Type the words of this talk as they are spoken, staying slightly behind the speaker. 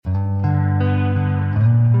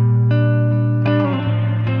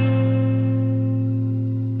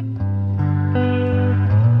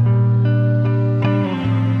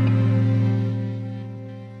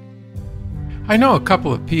I know a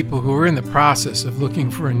couple of people who are in the process of looking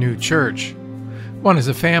for a new church. One is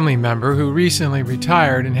a family member who recently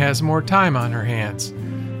retired and has more time on her hands.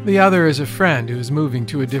 The other is a friend who is moving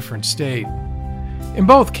to a different state. In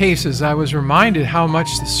both cases, I was reminded how much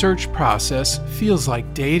the search process feels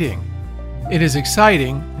like dating. It is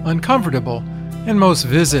exciting, uncomfortable, and most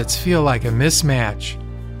visits feel like a mismatch.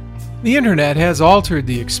 The internet has altered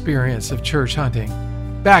the experience of church hunting.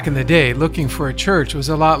 Back in the day, looking for a church was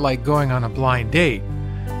a lot like going on a blind date.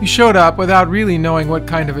 You showed up without really knowing what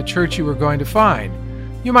kind of a church you were going to find.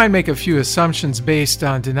 You might make a few assumptions based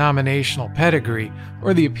on denominational pedigree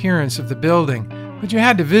or the appearance of the building, but you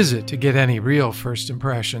had to visit to get any real first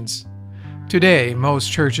impressions. Today,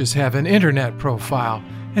 most churches have an internet profile,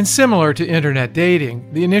 and similar to internet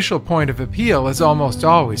dating, the initial point of appeal is almost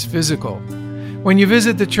always physical. When you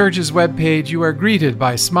visit the church's webpage, you are greeted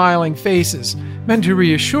by smiling faces meant to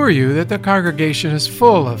reassure you that the congregation is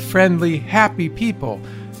full of friendly, happy people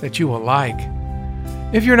that you will like.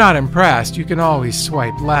 If you're not impressed, you can always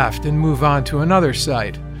swipe left and move on to another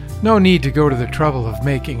site. No need to go to the trouble of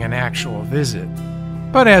making an actual visit.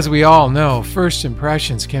 But as we all know, first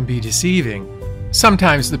impressions can be deceiving.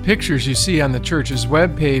 Sometimes the pictures you see on the church's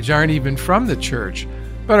webpage aren't even from the church,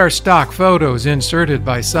 but are stock photos inserted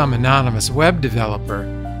by some anonymous web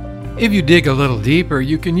developer. If you dig a little deeper,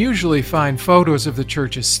 you can usually find photos of the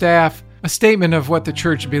church's staff, a statement of what the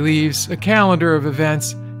church believes, a calendar of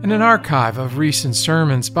events, and an archive of recent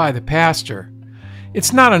sermons by the pastor.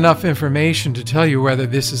 It's not enough information to tell you whether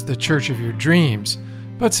this is the church of your dreams,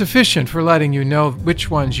 but sufficient for letting you know which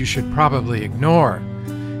ones you should probably ignore.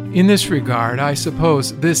 In this regard, I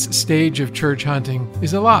suppose this stage of church hunting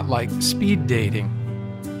is a lot like speed dating.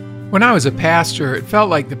 When I was a pastor, it felt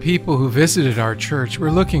like the people who visited our church were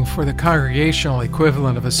looking for the congregational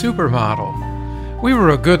equivalent of a supermodel. We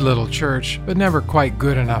were a good little church, but never quite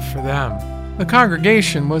good enough for them. The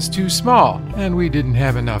congregation was too small, and we didn't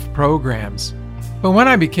have enough programs. But when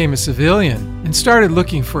I became a civilian and started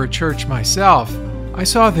looking for a church myself, I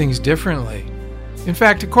saw things differently. In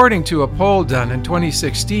fact, according to a poll done in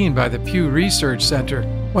 2016 by the Pew Research Center,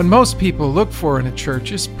 what most people look for in a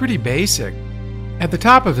church is pretty basic. At the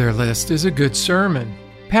top of their list is a good sermon.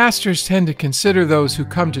 Pastors tend to consider those who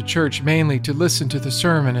come to church mainly to listen to the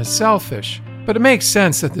sermon as selfish, but it makes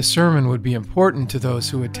sense that the sermon would be important to those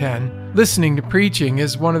who attend. Listening to preaching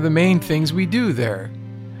is one of the main things we do there.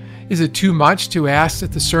 Is it too much to ask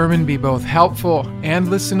that the sermon be both helpful and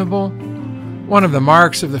listenable? One of the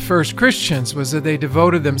marks of the first Christians was that they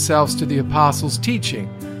devoted themselves to the apostles' teaching.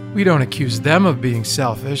 We don't accuse them of being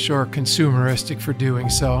selfish or consumeristic for doing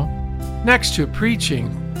so. Next to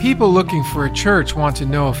preaching, people looking for a church want to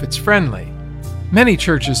know if it's friendly. Many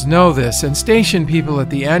churches know this and station people at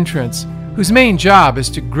the entrance whose main job is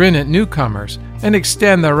to grin at newcomers and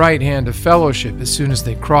extend the right hand of fellowship as soon as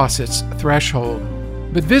they cross its threshold.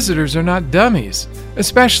 But visitors are not dummies,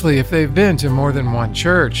 especially if they've been to more than one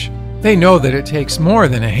church. They know that it takes more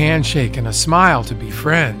than a handshake and a smile to be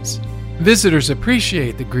friends. Visitors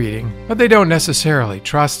appreciate the greeting, but they don't necessarily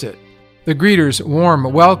trust it. The greeter's warm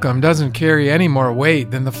welcome doesn't carry any more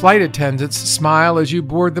weight than the flight attendant's smile as you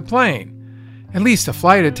board the plane. At least a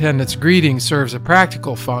flight attendant's greeting serves a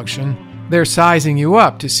practical function. They're sizing you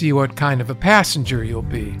up to see what kind of a passenger you'll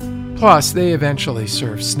be. Plus, they eventually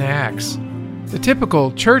serve snacks. The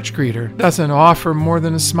typical church greeter doesn't offer more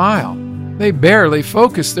than a smile. They barely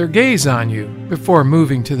focus their gaze on you before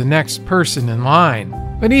moving to the next person in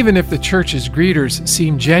line. But even if the church's greeters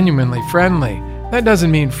seem genuinely friendly, that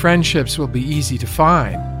doesn't mean friendships will be easy to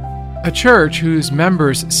find. A church whose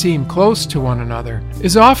members seem close to one another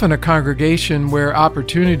is often a congregation where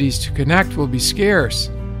opportunities to connect will be scarce.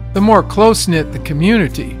 The more close-knit the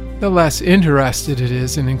community, the less interested it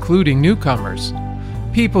is in including newcomers.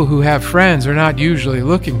 People who have friends are not usually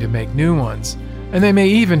looking to make new ones, and they may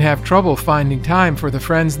even have trouble finding time for the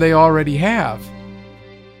friends they already have.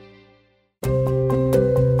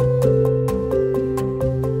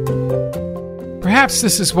 Perhaps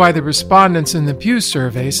this is why the respondents in the Pew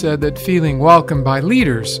survey said that feeling welcomed by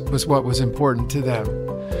leaders was what was important to them.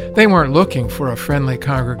 They weren't looking for a friendly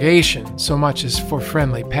congregation so much as for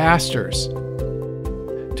friendly pastors.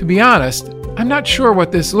 To be honest, I'm not sure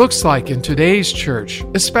what this looks like in today's church,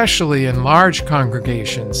 especially in large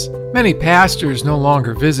congregations. Many pastors no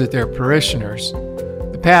longer visit their parishioners.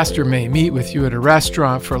 The pastor may meet with you at a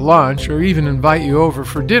restaurant for lunch or even invite you over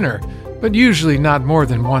for dinner, but usually not more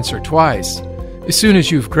than once or twice. As soon as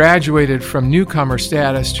you've graduated from newcomer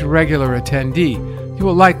status to regular attendee, you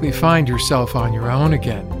will likely find yourself on your own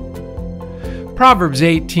again. Proverbs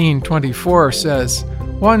 18:24 says,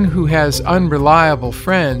 "One who has unreliable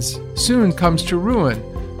friends soon comes to ruin,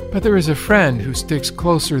 but there is a friend who sticks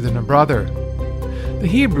closer than a brother. The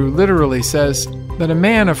Hebrew literally says that a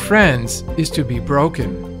man of friends is to be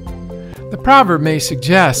broken. The proverb may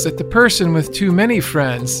suggest that the person with too many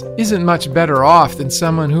friends isn't much better off than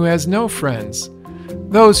someone who has no friends.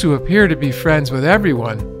 Those who appear to be friends with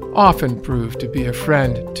everyone often prove to be a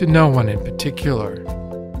friend to no one in particular.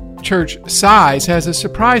 Church size has a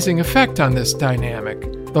surprising effect on this dynamic.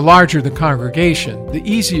 The larger the congregation, the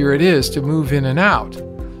easier it is to move in and out.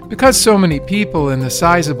 Because so many people in the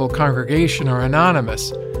sizable congregation are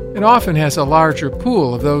anonymous, it often has a larger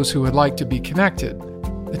pool of those who would like to be connected.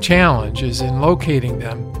 The challenge is in locating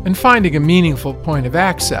them and finding a meaningful point of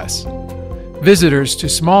access. Visitors to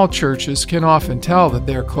small churches can often tell that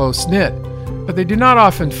they're close-knit, but they do not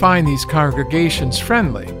often find these congregations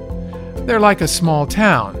friendly. They're like a small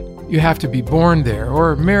town. You have to be born there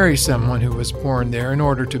or marry someone who was born there in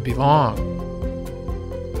order to belong.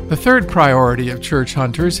 The third priority of church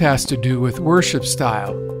hunters has to do with worship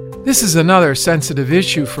style. This is another sensitive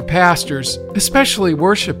issue for pastors, especially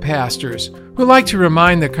worship pastors, who like to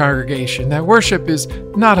remind the congregation that worship is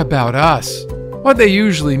not about us. What they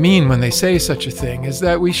usually mean when they say such a thing is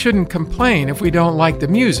that we shouldn't complain if we don't like the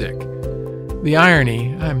music. The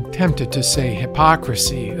irony, I'm tempted to say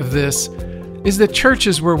hypocrisy, of this is that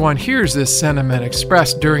churches where one hears this sentiment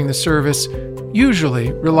expressed during the service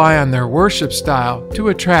usually rely on their worship style to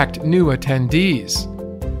attract new attendees.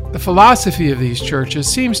 The philosophy of these churches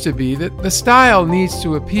seems to be that the style needs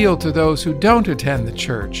to appeal to those who don't attend the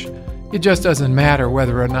church. It just doesn't matter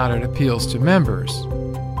whether or not it appeals to members.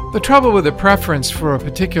 The trouble with a preference for a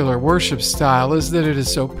particular worship style is that it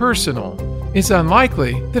is so personal. It's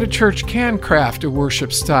unlikely that a church can craft a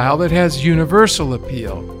worship style that has universal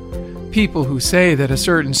appeal. People who say that a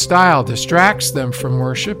certain style distracts them from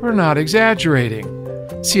worship are not exaggerating.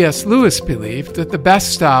 C.S. Lewis believed that the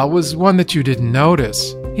best style was one that you didn't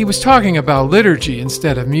notice. He was talking about liturgy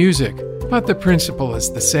instead of music, but the principle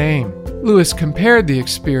is the same. Lewis compared the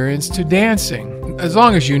experience to dancing. As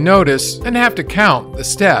long as you notice and have to count the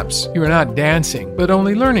steps, you are not dancing, but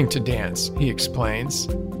only learning to dance, he explains.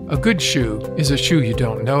 A good shoe is a shoe you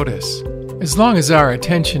don't notice. As long as our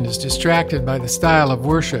attention is distracted by the style of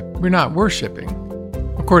worship, we're not worshiping.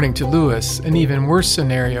 According to Lewis, an even worse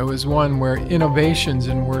scenario is one where innovations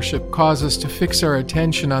in worship cause us to fix our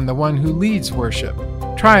attention on the one who leads worship.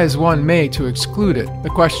 Try as one may to exclude it, the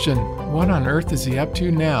question, "What on earth is he up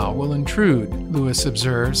to now?" will intrude, Lewis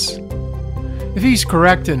observes. If he's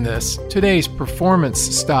correct in this, today's performance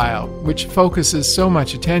style, which focuses so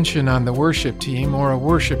much attention on the worship team or a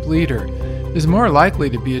worship leader, is more likely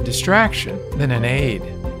to be a distraction than an aid.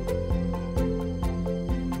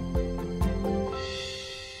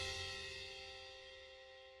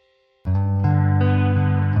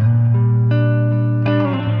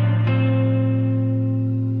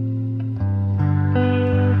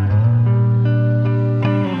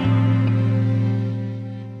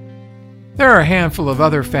 There are a handful of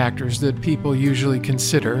other factors that people usually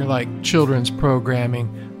consider, like children's programming,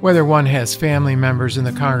 whether one has family members in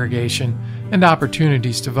the congregation, and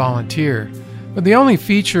opportunities to volunteer. But the only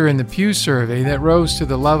feature in the Pew survey that rose to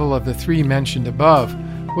the level of the three mentioned above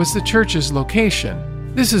was the church's location.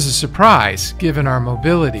 This is a surprise, given our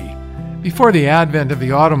mobility. Before the advent of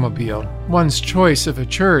the automobile, one's choice of a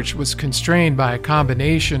church was constrained by a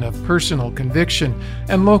combination of personal conviction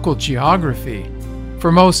and local geography.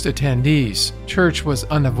 For most attendees, church was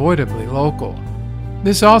unavoidably local.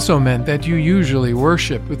 This also meant that you usually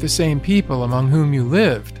worshiped with the same people among whom you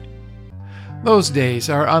lived. Those days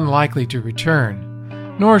are unlikely to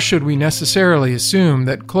return, nor should we necessarily assume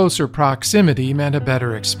that closer proximity meant a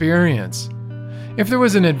better experience. If there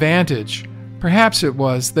was an advantage, perhaps it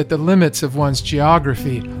was that the limits of one's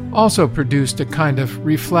geography also produced a kind of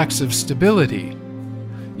reflexive stability.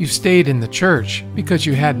 You stayed in the church because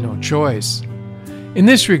you had no choice. In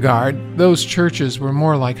this regard, those churches were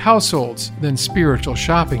more like households than spiritual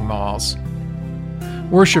shopping malls.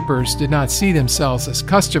 Worshippers did not see themselves as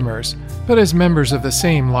customers, but as members of the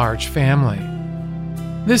same large family.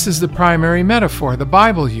 This is the primary metaphor the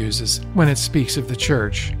Bible uses when it speaks of the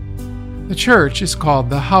church. The church is called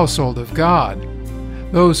the household of God.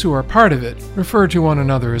 Those who are part of it refer to one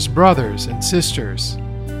another as brothers and sisters.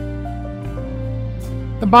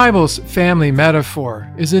 The Bible's family metaphor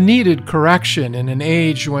is a needed correction in an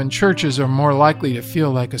age when churches are more likely to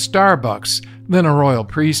feel like a Starbucks than a royal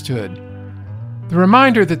priesthood. The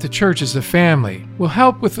reminder that the church is a family will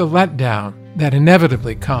help with the letdown that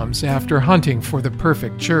inevitably comes after hunting for the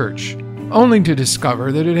perfect church, only to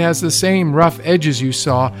discover that it has the same rough edges you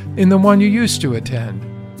saw in the one you used to attend.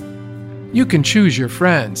 You can choose your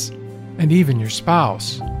friends, and even your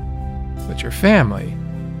spouse, but your family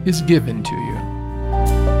is given to you.